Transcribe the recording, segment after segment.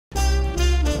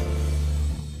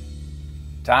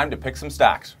Time to pick some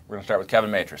stocks. We're going to start with Kevin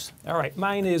Matris. All right.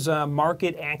 Mine is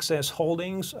Market Access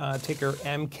Holdings, ticker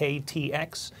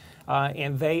MKTX.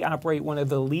 And they operate one of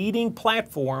the leading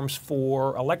platforms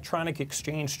for electronic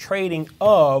exchange trading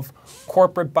of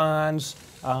corporate bonds,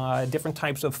 different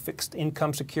types of fixed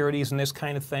income securities and this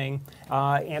kind of thing.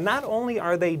 And not only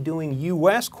are they doing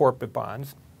U.S. corporate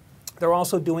bonds, they're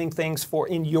also doing things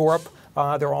in Europe.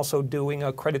 They're also doing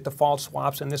credit default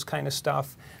swaps and this kind of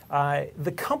stuff.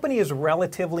 The company is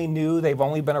relatively new. They've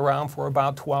only been around for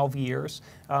about 12 years,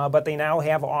 but they now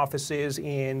have offices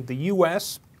in the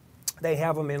U.S., they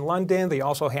have them in London. They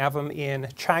also have them in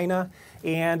China.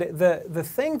 And the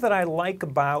thing that I like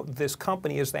about this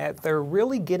company is that they're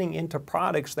really getting into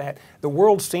products that the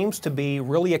world seems to be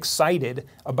really excited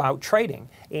about trading.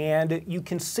 And you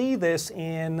can see this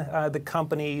in the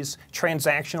company's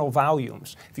transactional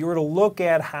volumes. If you were to look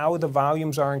at how the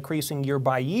volumes are increasing year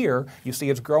by year, you see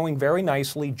it's growing very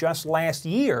nicely. Just last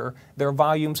year, their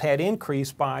volumes had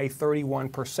increased by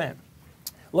 31%.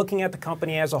 Looking at the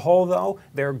company as a whole, though,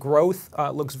 their growth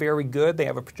looks very good. They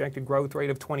have a projected growth rate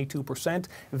of 22%.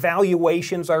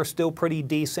 Valuations are still pretty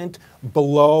decent,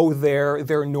 below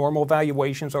their normal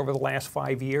valuations over the last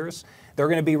 5 years. They're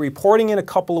going to be reporting in a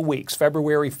couple of weeks,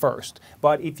 February 1st.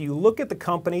 But if you look at the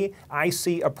company, I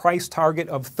see a price target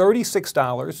of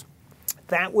 $36.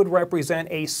 That would represent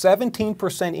a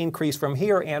 17% increase from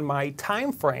here, and my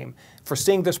time frame for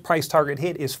seeing this price target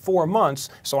hit is 4 months,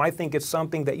 so I think it's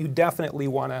something that you definitely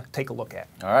want to take a look at.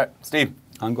 All right, Steve.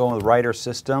 I'm going with Ryder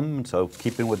System, so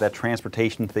keeping with that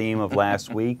transportation theme of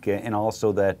last week, and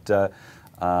also that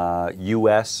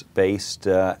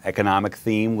U.S.-based economic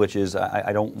theme, which is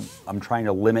I'm trying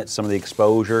to limit some of the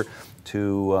exposure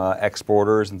to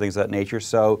exporters and things of that nature.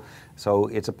 So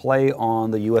it's a play on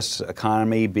the U.S.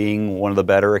 economy being one of the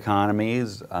better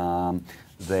economies.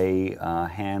 They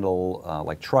handle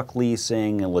like truck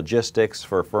leasing and logistics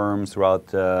for firms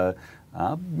throughout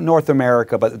North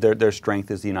America, but their strength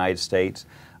is the United States.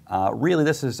 Really,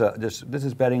 this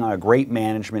is betting on a great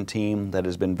management team that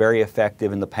has been very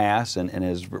effective in the past and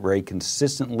has very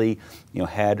consistently,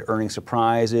 had earnings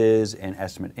surprises and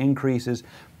estimate increases.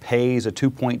 Pays a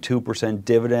 2.2%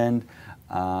 dividend.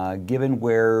 Given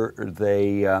where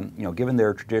they, given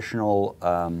their traditional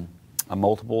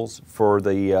multiples for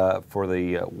the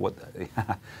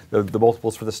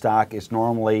multiples for the stock, it's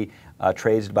normally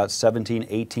trades at about 17,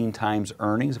 18 times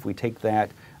earnings. If we take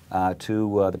that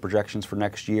to the projections for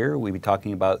next year, we'd be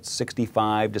talking about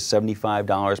 $65 to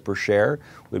 $75 per share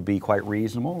would be quite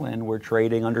reasonable, and we're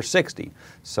trading under 60.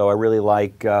 So I really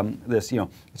like this.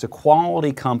 It's a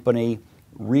quality company,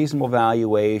 reasonable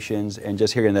valuations, and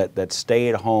just hearing that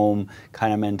stay-at-home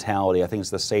kind of mentality. I think it's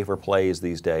the safer plays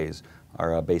these days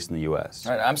are based in the U.S.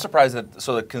 All right, I'm surprised that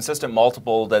the consistent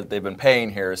multiple that they've been paying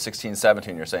here is 16,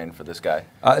 17, you're saying, for this guy?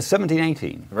 17,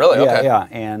 18. Really? Yeah, okay. Yeah,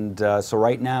 and so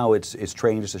right now it's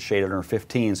trading just a shade under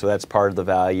 15, so that's part of the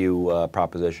value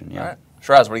proposition. Yeah. All right.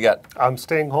 Shiraz, what do you got? I'm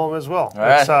staying home as well. All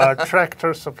right. It's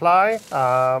Tractor Supply,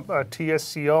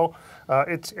 TSCO.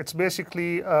 It's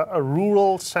basically a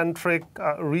rural-centric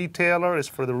retailer. It's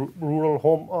for the rural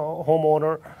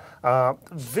homeowner.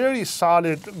 Very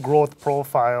solid growth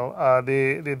profile.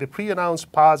 They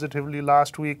pre-announced positively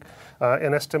last week,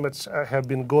 and estimates have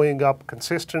been going up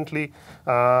consistently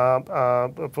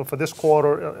for this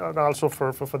quarter and also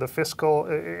for the fiscal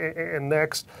and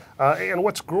next. And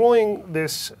what's growing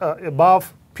this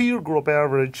above peer group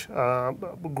average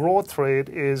growth rate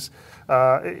is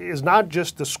not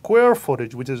just the square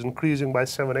footage, which is increasing by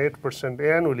 7-8%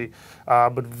 annually,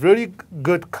 but very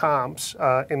good comps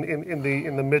in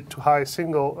the mid to high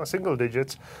single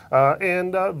digits,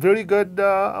 and very good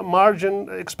margin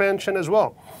expansion as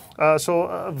well. So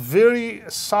a very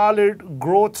solid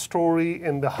growth story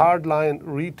in the hardline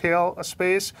retail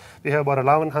space. They have about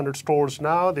 1,100 stores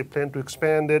now. They plan to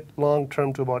expand it long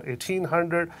term to about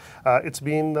 1,800. It's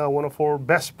been one of our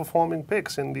best performing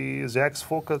picks in the Zacks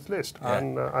Focus list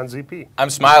on ZP. I'm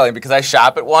smiling because I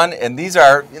shop at one, and these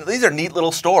are neat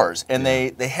little stores, and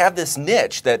they have this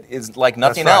niche that is like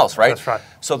nothing else, right? That's right.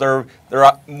 So they're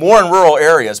more in rural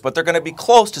areas, but they're going to be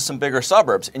close to some bigger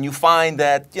suburbs, and you find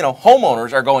that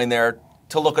homeowners are going there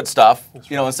to look at stuff,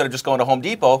 instead of just going to Home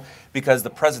Depot, because the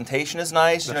presentation is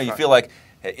nice. You feel like,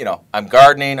 I'm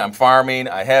gardening, I'm farming,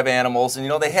 I have animals, and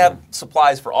they have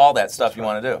supplies for all that stuff you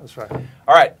want to do. That's right.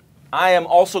 All right. I am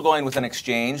also going with an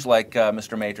exchange like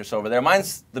Mr. Matris over there.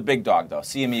 Mine's the big dog, though,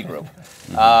 CME Group.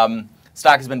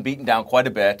 Stock has been beaten down quite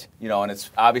a bit, and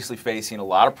it's obviously facing a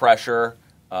lot of pressure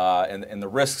and the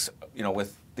risks,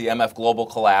 with the MF Global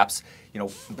collapse.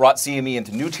 brought CME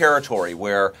into new territory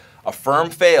where a firm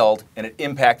failed and it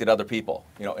impacted other people.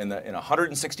 In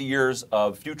 160 years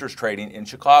of futures trading in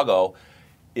Chicago,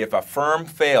 if a firm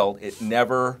failed, it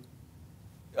never,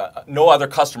 no other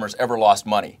customers ever lost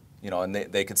money. And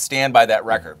they could stand by that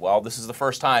record. Well, this is the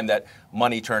first time that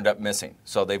money turned up missing.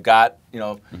 So they've got,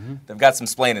 they've got some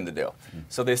splaining to do.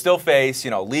 So they still face,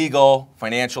 legal,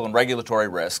 financial, and regulatory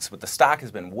risks, but the stock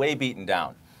has been way beaten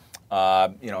down.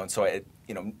 And so at,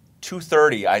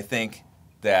 230, I think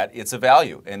that it's a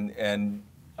value. And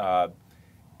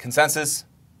consensus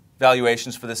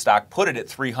valuations for this stock put it at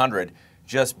 300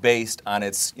 just based on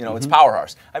its, its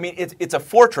powerhouse. I mean, it's a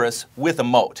fortress with a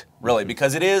moat, really,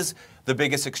 because it is the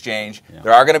biggest exchange. Yeah.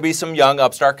 There are going to be some young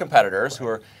upstart competitors who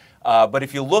are, but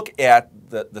if you look at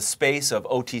the space of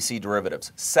OTC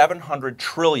derivatives, 700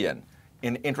 trillion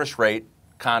in interest rate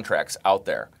contracts out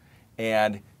there.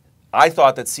 And I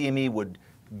thought that CME would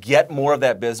get more of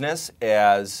that business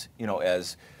as,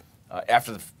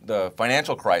 after the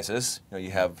financial crisis,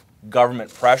 you have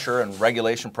government pressure and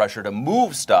regulation pressure to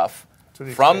move stuff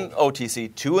from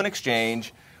OTC to an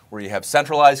exchange where you have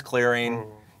centralized clearing,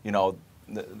 you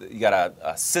got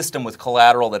a system with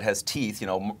collateral that has teeth,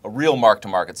 a real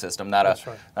mark-to-market system, not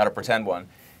a pretend one.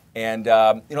 And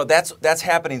that's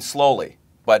happening slowly.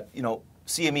 But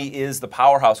CME is the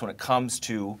powerhouse when it comes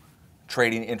to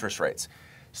trading interest rates.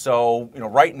 So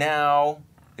right now,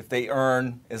 if they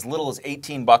earn as little as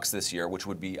 $18 this year, which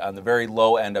would be on the very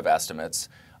low end of estimates,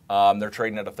 they're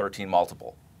trading at a 13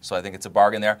 multiple. So I think it's a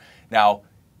bargain there. Now,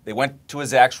 they went to a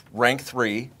Zacks rank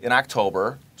 3 in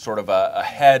October, sort of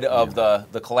ahead of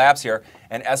the collapse here,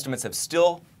 and estimates have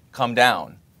still come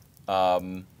down,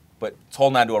 but it's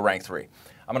holding on to a rank 3.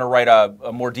 I'm going to write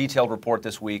a more detailed report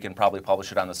this week and probably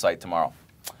publish it on the site tomorrow.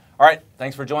 All right,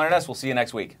 thanks for joining us. We'll see you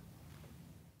next week.